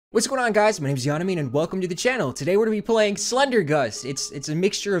What's going on, guys? My name is Yanameen and welcome to the channel. Today we're going to be playing Slendergus. It's a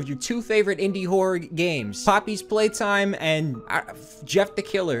mixture of your two favorite indie horror games, Poppy's Playtime and Jeff the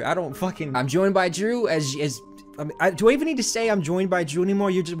Killer. I'm joined by Drew do I even need to say I'm joined by Drew anymore?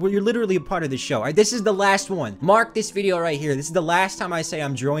 You're literally a part of the show. This is the last one. Mark this video right here. This is the last time I say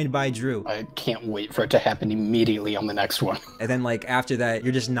I'm joined by Drew. I can't wait for it to happen immediately on the next one. And then, like, after that,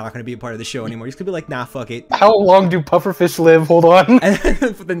 you're just not going to be a part of the show anymore. You're just going to be like, nah, fuck it. How long do pufferfish live? Hold on. And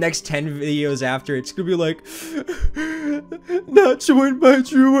then for the next 10 videos after, it's going to be like, not joined by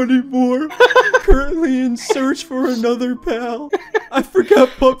Drew anymore. Currently in search for another pal. I forgot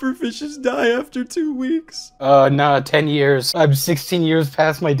pufferfishes die after 2 weeks. Nah, 10 years. I'm 16 years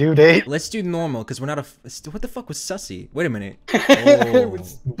past my due date. Let's do normal, because we're not what the fuck was sussy? Wait a minute. Oh.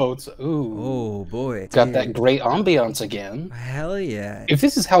 Boats. Ooh. Oh, boy. Got that great ambiance again. Hell yeah. If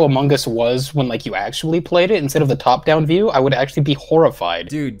this is how Among Us was when, like, you actually played it, instead of the top-down view, I would actually be horrified.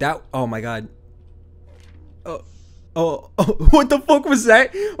 Dude, oh my god. Oh, what the fuck was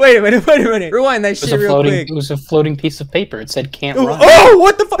that? Wait a minute. Rewind that shit real quick. It was a floating piece of paper. It said can't run. Oh,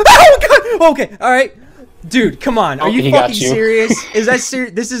 what the fuck? Oh god! Okay, alright. Dude, come on. Are you fucking serious? Is that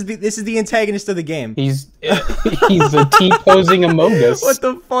serious? This is the antagonist of the game. He's a T-posing Among Us. What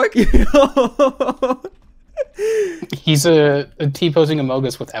the fuck? He's a T-posing Among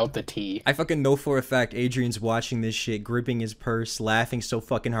Us without the T. I fucking know for a fact Adrian's watching this shit, gripping his purse, laughing so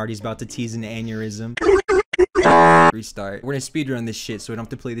fucking hard he's about to tease an aneurysm. Restart. We're gonna speedrun this shit so we don't have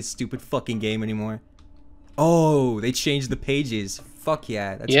to play this stupid fucking game anymore. Oh, they changed the pages. Fuck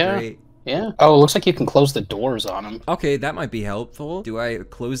yeah, that's great. Yeah. Oh, it looks like you can close the doors on them. Okay, that might be helpful. Do I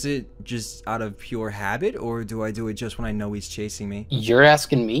close it just out of pure habit, or do I do it just when I know he's chasing me? You're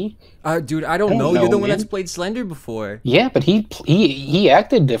asking me? Dude, I don't know. You're the one that's played Slender before. Yeah, but he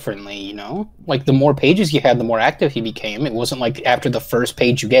acted differently, you know? Like, the more pages you had, the more active he became. It wasn't like after the first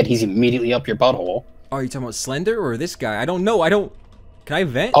page you get, he's immediately up your butthole. Oh, are you talking about Slender or this guy? I don't know. Can I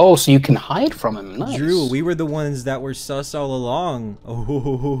vent? Oh, so you can hide from him. Nice. Drew, we were the ones that were sus all along.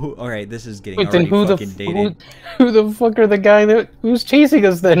 Oh, all right, this is getting Wait, then already fucking dated. Who the fuck are the guy who's chasing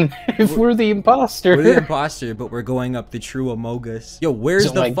us then? If we're the imposter. We're the imposter, but we're going up the true Among Us. Yo,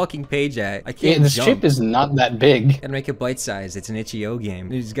 where's the fucking page at? I can't the jump. ship is not that big. Gotta make it bite-sized. It's an itch.io game.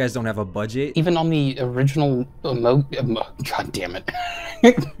 These guys don't have a budget. Even on the original God damn it.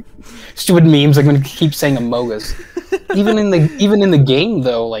 Stupid memes, I'm gonna keep saying Among Us. Even in the game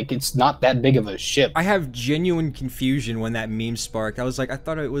though, like, it's not that big of a ship. I have genuine confusion when that meme sparked. I was like, I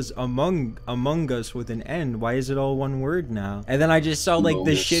thought it was Among Us with an N. Why is it all one word now? And then I just saw like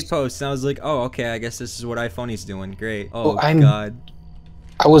the shit post and I was like, oh, okay, I guess this is what iPhoney's doing. Great. Oh god.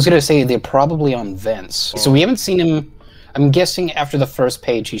 I was gonna say they're probably on vents. So we haven't seen him. I'm guessing after the first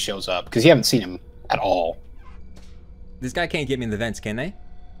page he shows up, because you haven't seen him at all. This guy can't get me in the vents, can they?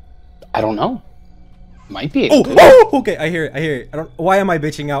 I don't know. Might be. Okay, I hear it. Why am I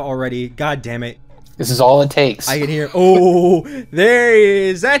bitching out already? God damn it. This is all it takes. I can hear. Oh, there he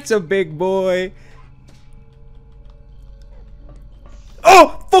is. That's a big boy.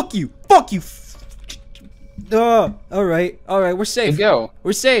 Oh, fuck you. Fuck you. All right. We're safe. There you go.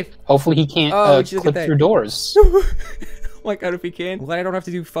 We're safe. Hopefully he can't clip through doors. Oh my god, if he can. I'm glad I don't have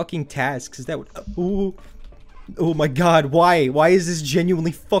to do fucking tasks. That would. Oh my god, why? Why is this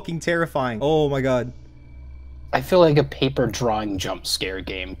genuinely fucking terrifying? Oh my god. I feel like a paper drawing jump scare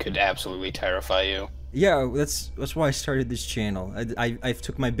game could absolutely terrify you. Yeah, that's why I started this channel. I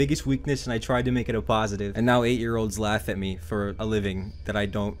took my biggest weakness and I tried to make it a positive. And now 8-year-olds laugh at me for a living that I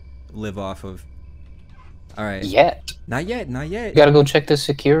don't live off of. Alright. Yet. Not yet. You gotta go check the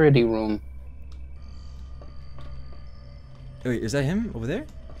security room. Wait, is that him over there?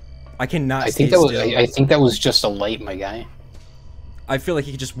 I cannot I think that was just a light, my guy. I feel like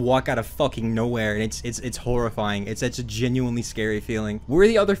he could just walk out of fucking nowhere, and it's horrifying. It's a genuinely scary feeling. Where are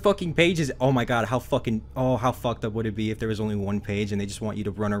the other fucking pages? Oh my god, how fucked up would it be if there was only one page and they just want you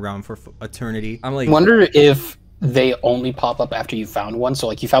to run around for eternity? I'm like, I wonder if they only pop up after you found one. So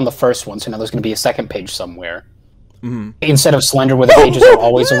like you found the first one, so now there's gonna be a second page somewhere. Instead of Slender, where the pages are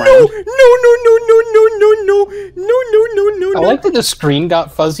always around. No. I like that the screen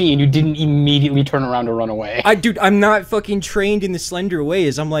got fuzzy and you didn't immediately turn around to run away. Dude, I'm not fucking trained in the Slender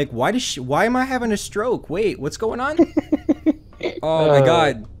ways. I'm like, why am I having a stroke? Wait, what's going on? Oh my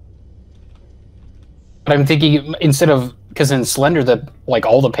god. But I'm thinking, instead of, because in Slender, like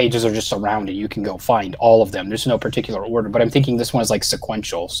all the pages are just around it, you can go find all of them. There's no particular order, but I'm thinking this one is like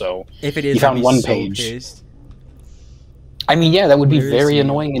sequential, so if it is, you found one page. Pissed. I mean, yeah, that would be very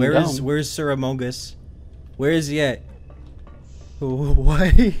annoying and dumb. Where's Sir Among Us? Where is he at?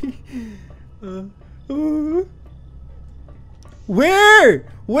 Why? Where?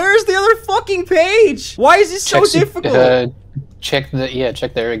 Where's the other fucking page? Why is this so difficult? Check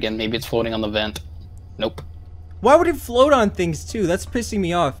there again. Maybe it's floating on the vent. Nope. Why would it float on things too? That's pissing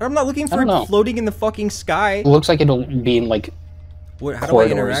me off. I'm not looking for it floating in the fucking sky. It looks like it'll be in like how do I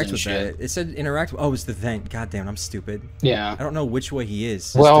interact with that? It said interact. Oh, it's the vent. Goddamn, I'm stupid. Yeah. I don't know which way he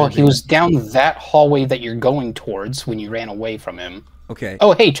is. Well, he was down that hallway that you're going towards when you ran away from him. Okay.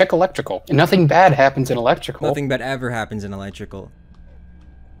 Oh, hey, check electrical. Nothing bad happens in electrical. Nothing bad ever happens in electrical.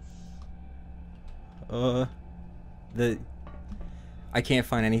 I can't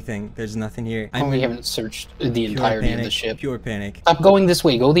find anything. There's nothing here. We haven't searched the entirety of the ship. Pure panic. Stop going this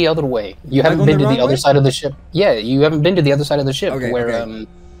way. Go the other way. You haven't been to the other side of the ship. Yeah, you haven't been to the other side of the ship where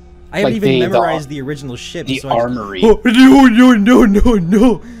I haven't even memorized the original ship. The armory. Oh,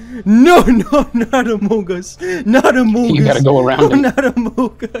 no, not Among Us. Not Among Us. You gotta go around him. Not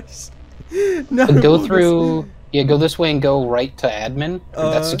Among Us. Go through. Yeah, go this way and go right to admin.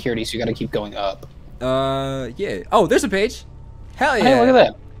 That's security, so you gotta keep going up. Yeah. Oh, there's a page. Hell yeah. Hey, look at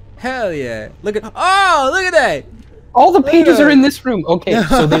that. Hell yeah. Look at that. All the pages are in this room. Okay,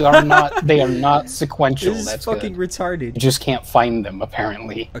 so they are not sequential. This is That's fucking good. retarded. You just can't find them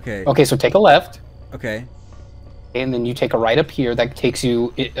apparently. Okay. Okay, so take a left. Okay. And then you take a right up here that takes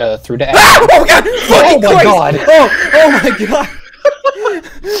you through to ah! Oh god! Oh my god! Oh my god!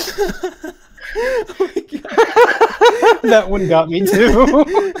 Oh my god. That one got me too.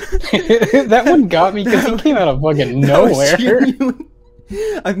 That one got me because he came out of fucking nowhere.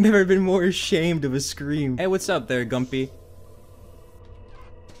 I've never been more ashamed of a scream. Hey, what's up there, Gumpy?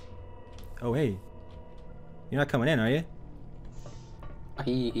 Oh, hey. You're not coming in, are you?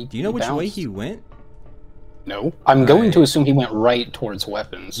 Do you know which way he went? No. I'm going to assume he went right towards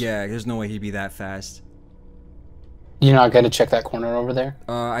weapons. Yeah, there's no way he'd be that fast. You're not going to check that corner over there?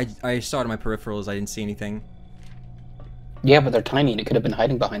 I saw it in my peripherals. I didn't see anything. Yeah, but they're tiny. It could have been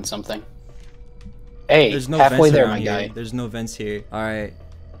hiding behind something. Hey, there's no halfway vents there, around my here. guy. There's no vents here. Alright.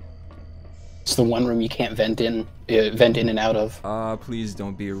 It's the one room you can't vent in and out of. Please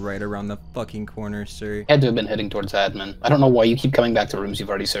don't be right around the fucking corner, sir. Had to have been heading towards admin. I don't know why you keep coming back to rooms you've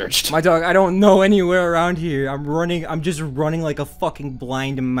already searched. My dog, I don't know anywhere around here. I'm just running like a fucking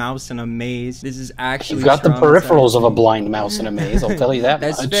blind mouse in a maze. This is actually You've got the peripherals of a blind mouse in a maze, I'll tell you that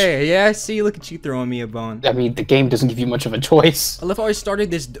That's much. fair. Yeah, see, look at you throwing me a bone. I mean, the game doesn't give you much of a choice. I love how I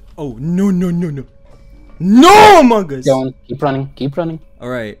started this. Oh, no. No, Among Us! Keep running.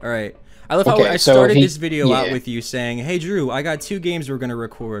 Alright. I love how I started this video out with you saying, hey Drew, I got 2 games we're gonna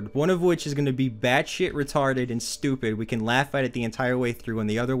record, one of which is gonna be batshit retarded and stupid, we can laugh at it the entire way through, and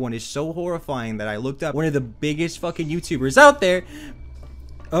the other one is so horrifying that I looked up one of the biggest fucking YouTubers out there.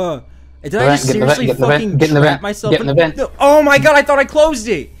 Did I just seriously fucking trap myself in the vent? No. Oh my god, I thought I closed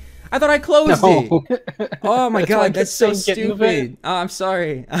it! it! Oh my god, that's so stupid. Oh, I'm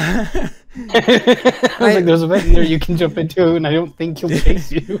sorry. I was like, there's a vent there you can jump into, and I don't think he'll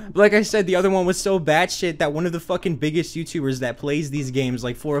chase you. Like I said, the other one was so batshit that one of the fucking biggest YouTubers that plays these games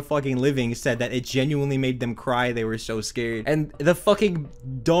like for a fucking living said that it genuinely made them cry. They were so scared. And the fucking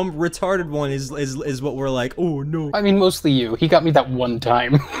dumb retarded one is what we're like, oh no. I mean, mostly you. He got me that one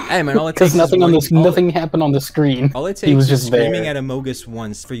time. Hey man, all it takes because nothing happened on the screen. All it takes is just screaming at Among Us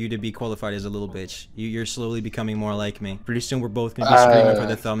once for you to be qualified as a little bitch. You're slowly becoming more like me. Pretty soon we're both gonna be screaming for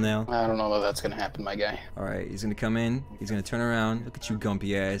the thumbnail. I don't know if that's gonna happen, my guy. Alright, he's gonna come in. He's gonna turn around. Look at you,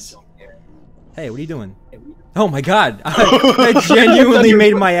 gumpy ass. Hey, what are you doing? Oh my god! I genuinely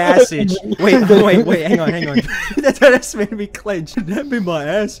made my ass itch. Wait, hang on. That's made me clench. That made my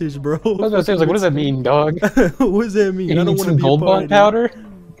ass itch, bro. I was gonna say, what does that mean, dog? What does that mean? I don't want to be gold bond powder.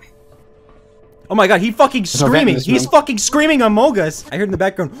 Oh my god, he's fucking screaming! He's fucking screaming Among Us! I heard in the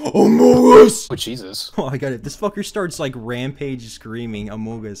background, Among Us! Oh, Jesus. Oh my god, if this fucker starts like rampage screaming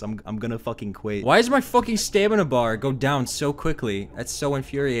Among Us, I'm gonna fucking quit. Why does my fucking stamina bar go down so quickly? That's so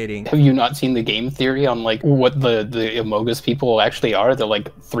infuriating. Have you not seen the game theory on like what the Among Us people actually are? They're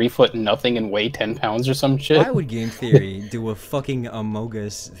like 3 foot nothing and weigh 10 pounds or some shit. Why would game theory do a fucking Among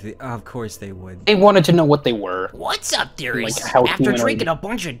Us? Of course they would. They wanted to know what they were. What's up, theories? Like, after drinking a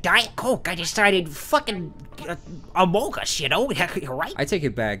bunch of Diet Coke, I decided fucking Among Us, you know? Right? I take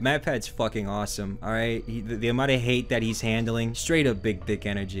it back. MatPat's fucking awesome, alright? The amount of hate that he's handling, straight up big dick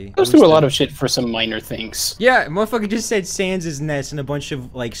energy. Goes through a lot of shit for some minor things. Yeah, motherfucker just said Sans' nest and a bunch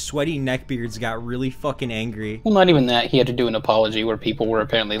of, like, sweaty neckbeards got really fucking angry. Well, not even that. He had to do an apology where people were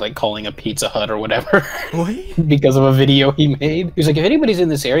apparently, like, calling a Pizza Hut or whatever. What? Because of a video he made. He was like, if anybody's in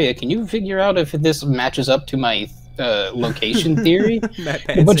this area, can you figure out if this matches up to my location theory?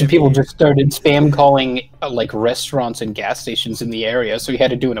 A bunch of people just started spam calling like restaurants and gas stations in the area, so he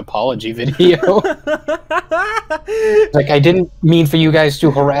had to do an apology video. Like, I didn't mean for you guys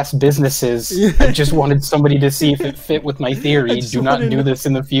to harass businesses. I just wanted somebody to see if it fit with my theory. Do not do this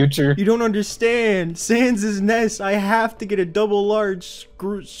in the future. You don't understand. Sans' Nest. I have to get a double large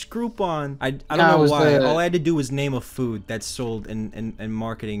Scroupon. I don't know why. All I had to do was name a food that's sold in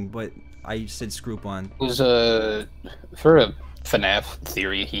marketing, but I said Scroupon. It was for a FNAF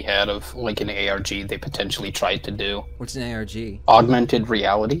theory he had of like an ARG they potentially tried to do. What's an ARG? Augmented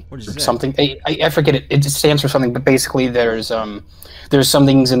reality. What is that? Something. I forget it. It just stands for something. But basically, there's some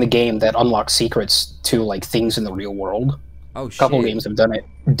things in the game that unlock secrets to like things in the real world. Oh shit. A couple games have done it.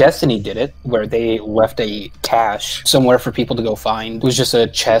 Destiny did it, where they left a cache somewhere for people to go find. It was just a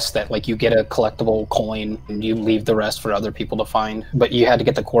chest that, like, you get a collectible coin, and you leave the rest for other people to find. But you had to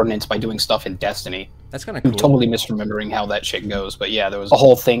get the coordinates by doing stuff in Destiny. That's kind of cool. I'm totally misremembering how that shit goes, but yeah, there was a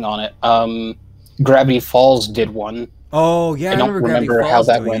whole thing on it. Gravity Falls did one. Oh yeah, I don't remember how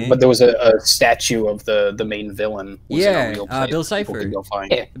that went, but there was a statue of the main villain. Yeah, Bill Cipher.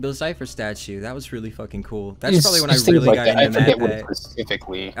 Yeah. The Bill Cipher statue. That was really fucking cool. That's probably when I really got into I forget Map what Pet.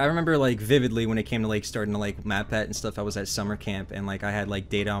 specifically. I remember like vividly when it came to like starting to like Map Pet and stuff. I was at summer camp and like I had like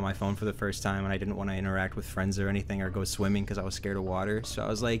data on my phone for the first time and I didn't want to interact with friends or anything or go swimming because I was scared of water. So I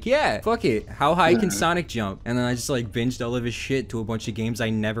was like, yeah, fuck it. How high can Sonic jump? And then I just like binged all of his shit to a bunch of games I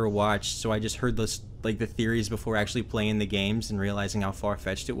never watched. So I just heard this like the theories before actually playing the games and realizing how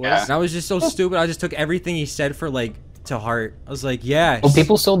far-fetched it was. Yeah. And I was just so stupid. I just took everything he said for like to heart. I was like, yeah. Well,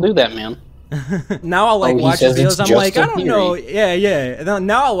 people still do that, man. Now I'll like watch his videos. I'm like, I don't theory. know. Yeah, yeah. And then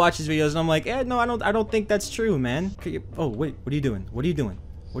now I'll watch his videos and I'm like, no, I don't think that's true, man. Oh wait, what are you doing? What are you doing?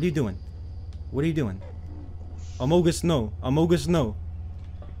 What are you doing? What are you doing? Amogus no. Amogus no.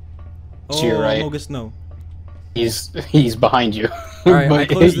 Oh, You're right. Amogus no. He's behind you. All right, I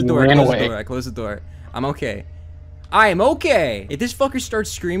closed the door. I Close the door. I'm okay. I am okay. If this fucker starts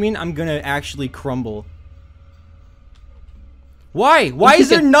screaming, I'm gonna actually crumble. Why? Why is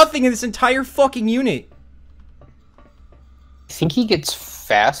there nothing in this entire fucking unit? I think he gets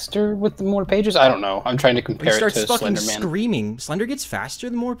faster with the more pages. I don't know. I'm trying to compare it to He starts fucking Slenderman. screaming. Slender gets faster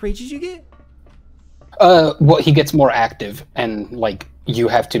the more pages you get? Well, he gets more active, and like you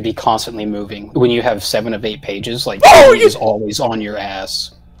have to be constantly moving. When you have 7 of 8 pages, like he's always on your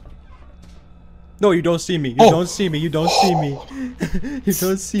ass. No, you don't see me. You don't see me. You don't see me. You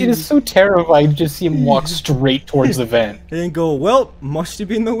don't see me. It is so terrifying to just see him walk straight towards the vent. And then go, well, must have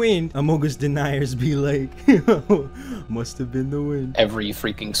been the wind. Amogus deniers be like, must have been the wind. Every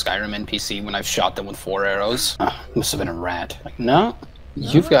freaking Skyrim NPC, when I've shot them with 4 arrows, must have been a rat. Like, no,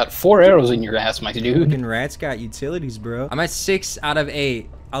 you've got 4 arrows in your ass, my dude. Fucking rats got utilities, bro. I'm at 6 out of 8.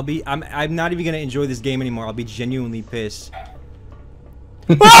 I'm not even gonna enjoy this game anymore. I'll be genuinely pissed.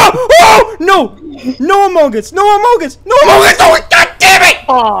 Oh! Oh! No! No Among Us! No Among Us! No Among Us! Oh, God damn it!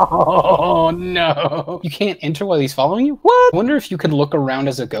 Oh, no. You can't enter while he's following you? What? I wonder if you could look around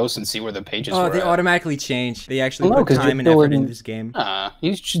as a ghost and see where the pages were. Oh, they at. automatically change. They actually put time and effort into this game.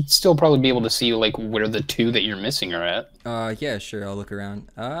 You should still probably be able to see, like, where the 2 that you're missing are at. Yeah, sure. I'll look around.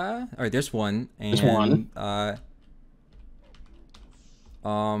 Alright, there's one. And, There's one. I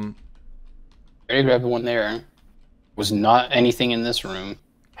already grabbed one there. Was not anything in this room.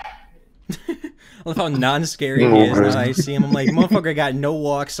 I love how non-scary he is. Now I see him, I'm like, motherfucker got no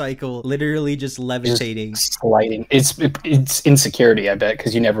walk cycle, literally just levitating. Just sliding. It's insecurity, I bet,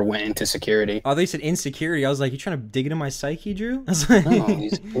 because you never went into security. Oh, they said insecurity. I was like, you trying to dig into my psyche, Drew? I was like, No,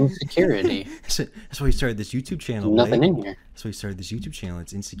 he's insecurity. That's why he started this YouTube channel. Nothing in here. That's why he started this YouTube channel.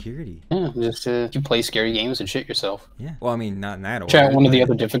 It's insecurity. Yeah, just you play scary games and shit yourself. Yeah. Well, I mean, not in that order. Try out one of the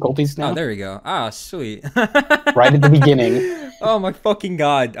other difficulties now. Oh, there we go. Ah, sweet. Right at the beginning. Oh my fucking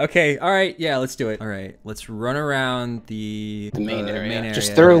god. Okay, alright, yeah, let's do it. Alright, let's run around the main area.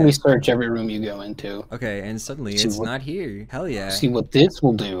 Just thoroughly search every room you go into. Okay, and suddenly it's not here. Hell yeah. See, what this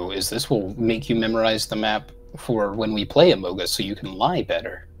will do is this will make you memorize the map for when we play Among Us so you can lie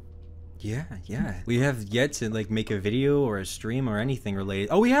better. Yeah, yeah. We have yet to like make a video or a stream or anything related.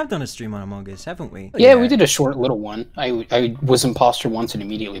 Oh, we have done a stream on Among Us, haven't we? Yeah, we did a short little one. I was imposter once and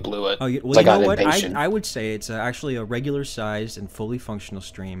immediately blew it. Oh, well, you know what? I would say it's actually a regular sized and fully functional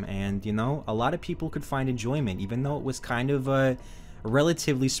stream, and you know, a lot of people could find enjoyment, even though it was kind of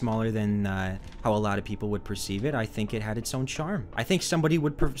relatively smaller than how a lot of people would perceive it. I think it had its own charm. I think some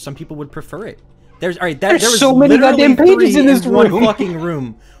people would prefer it. There's so many goddamn pages in this one fucking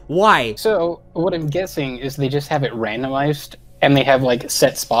room. Why? So what I'm guessing is they just have it randomized, and they have like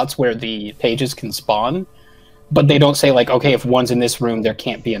set spots where the pages can spawn, but they don't say like, okay, if one's in this room, there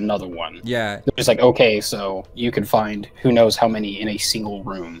can't be another one. Yeah. They're just like, okay, so you can find who knows how many in a single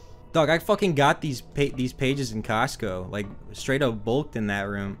room. Dog, I fucking got these pages in Costco. Like, straight up bulked in that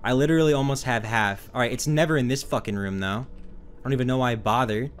room. I literally almost have half. Alright, it's never in this fucking room, though. I don't even know why I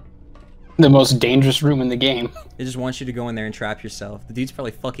bothered. The most dangerous room in the game. It just wants you to go in there and trap yourself. The dude's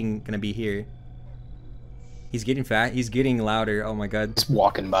probably fucking gonna be here. He's getting fat. He's getting louder. Oh my god. Just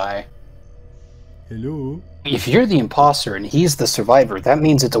walking by. Hello? If you're the imposter and he's the survivor, that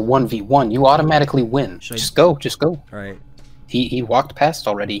means it's a 1v1. You automatically win. Just go. Alright. He walked past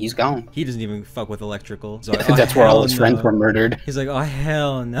already. He's gone. He doesn't even fuck with electrical. So, That's where all his friends were murdered. He's like, oh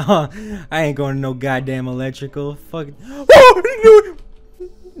hell no. I ain't going to no goddamn electrical. Fuck.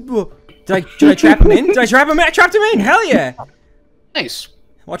 Did I trap him in? Did I trap him in? I trapped him in! Hell yeah! Nice.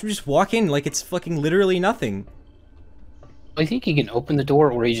 Watch him just walk in like it's fucking literally nothing. I think he can open the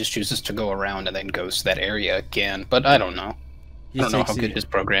door, or he just chooses to go around and then goes to that area again. But I don't know. I don't know how good his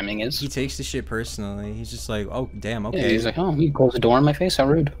programming is. He takes the shit personally. He's just like, oh, damn, okay. Yeah, he's like, oh, you closed the door in my face? How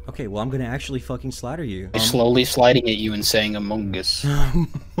rude. Okay, well, I'm gonna actually fucking slaughter you. He's slowly sliding at you and saying Among Us.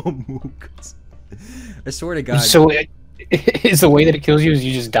 Among Us. I swear to God. So, is the way that it kills you is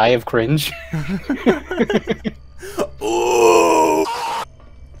you just die of cringe?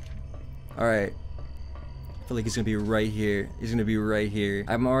 Alright. I feel like he's gonna be right here. He's gonna be right here.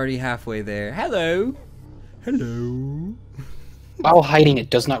 I'm already halfway there. Hello! Hello! While hiding, it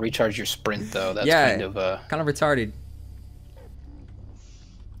does not recharge your sprint, though. That's kind of retarded.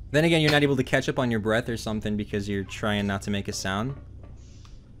 Then again, you're not able to catch up on your breath or something because you're trying not to make a sound.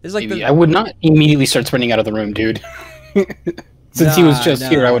 It's like I would not immediately start sprinting out of the room, dude. Since he was just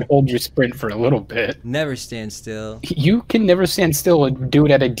here, I would hold your sprint for a little bit. Never stand still. You can never stand still and do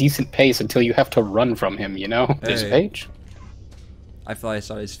it at a decent pace until you have to run from him, you know? Hey. This page. I thought I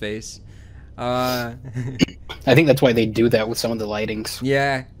saw his face. I think that's why they do that with some of the lightings.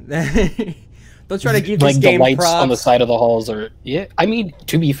 Yeah. Don't try to give this game the lights props. on the side of the halls are... Yeah, I mean,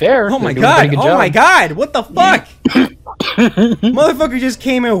 to be fair... Oh my god! Oh my god! What the fuck? Motherfucker just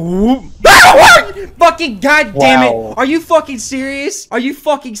came and whoop. Fucking goddamn it! Are you fucking serious? Are you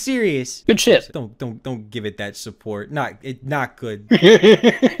fucking serious? Good shit. Don't give it that support. Not good.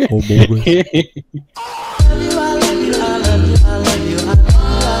 Oh, boy.